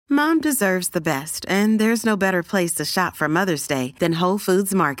Mom deserves the best, and there's no better place to shop for Mother's Day than Whole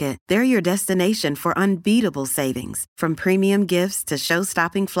Foods Market. They're your destination for unbeatable savings, from premium gifts to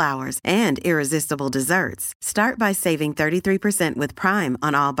show-stopping flowers and irresistible desserts. Start by saving 33% with Prime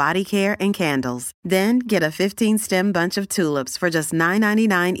on all body care and candles. Then get a 15-stem bunch of tulips for just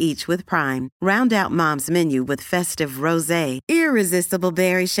 $9.99 each with Prime. Round out Mom's menu with festive rosé, irresistible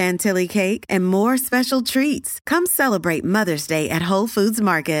berry chantilly cake, and more special treats. Come celebrate Mother's Day at Whole Foods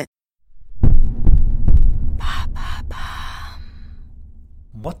Market.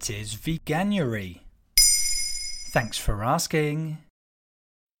 What is veganuary? Thanks for asking.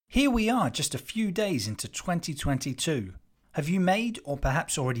 Here we are, just a few days into 2022. Have you made or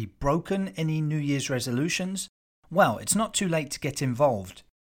perhaps already broken any New Year's resolutions? Well, it's not too late to get involved.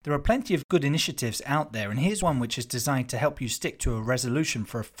 There are plenty of good initiatives out there, and here's one which is designed to help you stick to a resolution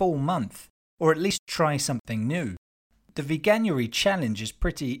for a full month, or at least try something new. The Veganuary Challenge is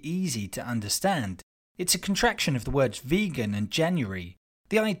pretty easy to understand. It's a contraction of the words vegan and January,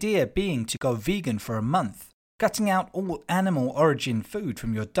 the idea being to go vegan for a month, cutting out all animal origin food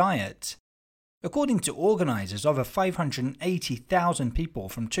from your diet. According to organisers, over 580,000 people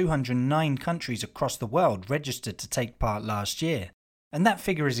from 209 countries across the world registered to take part last year, and that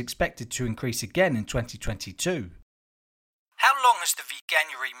figure is expected to increase again in 2022. How long has the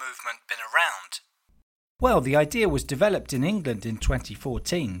Veganuary movement been around? Well, the idea was developed in England in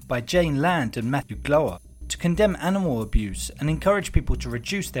 2014 by Jane Land and Matthew Glower to condemn animal abuse and encourage people to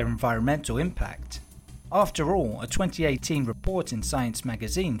reduce their environmental impact. After all, a 2018 report in Science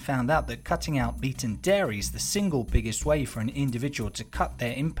magazine found out that cutting out meat and dairy is the single biggest way for an individual to cut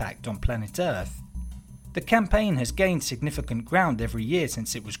their impact on planet Earth. The campaign has gained significant ground every year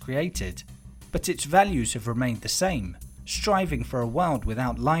since it was created, but its values have remained the same, striving for a world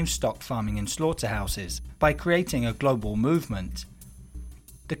without livestock farming in slaughterhouses by creating a global movement.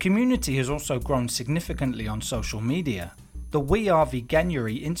 The community has also grown significantly on social media. The We Are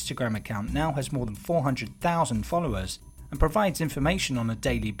Veganuary Instagram account now has more than 400,000 followers and provides information on a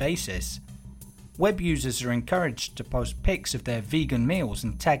daily basis. Web users are encouraged to post pics of their vegan meals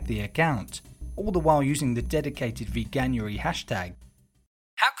and tag the account, all the while using the dedicated Veganuary hashtag.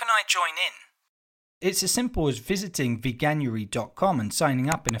 How can I join in? It's as simple as visiting veganuary.com and signing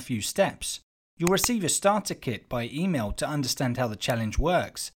up in a few steps. You'll receive a starter kit by email to understand how the challenge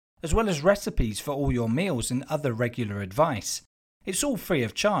works, as well as recipes for all your meals and other regular advice. It's all free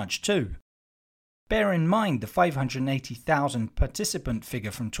of charge too. Bear in mind the 580,000 participant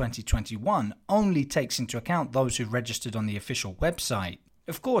figure from 2021 only takes into account those who registered on the official website.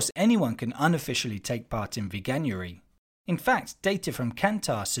 Of course, anyone can unofficially take part in Veganuary. In fact, data from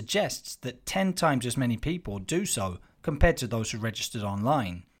Kantar suggests that 10 times as many people do so compared to those who registered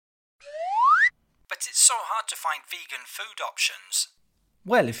online. But it's so hard to find vegan food options.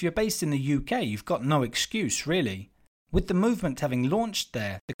 Well, if you're based in the UK, you've got no excuse, really. With the movement having launched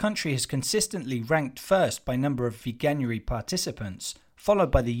there, the country has consistently ranked first by number of Veganuary participants,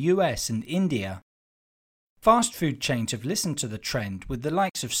 followed by the US and India. Fast food chains have listened to the trend, with the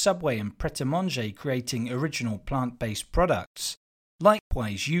likes of Subway and Pret-a-Manger creating original plant-based products.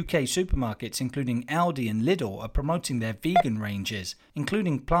 Likewise, UK supermarkets including Aldi and Lidl are promoting their vegan ranges,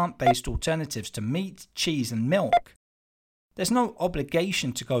 including plant-based alternatives to meat, cheese and milk. There's no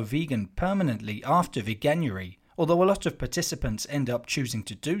obligation to go vegan permanently after Veganuary, although a lot of participants end up choosing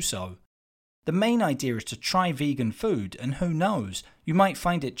to do so. The main idea is to try vegan food, and who knows, you might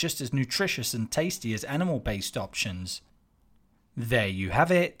find it just as nutritious and tasty as animal-based options. There you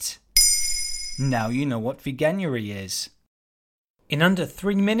have it. Now you know what Veganuary is. In under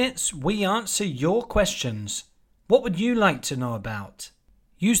 3 minutes, we answer your questions. What would you like to know about?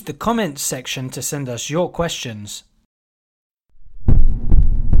 Use the comments section to send us your questions.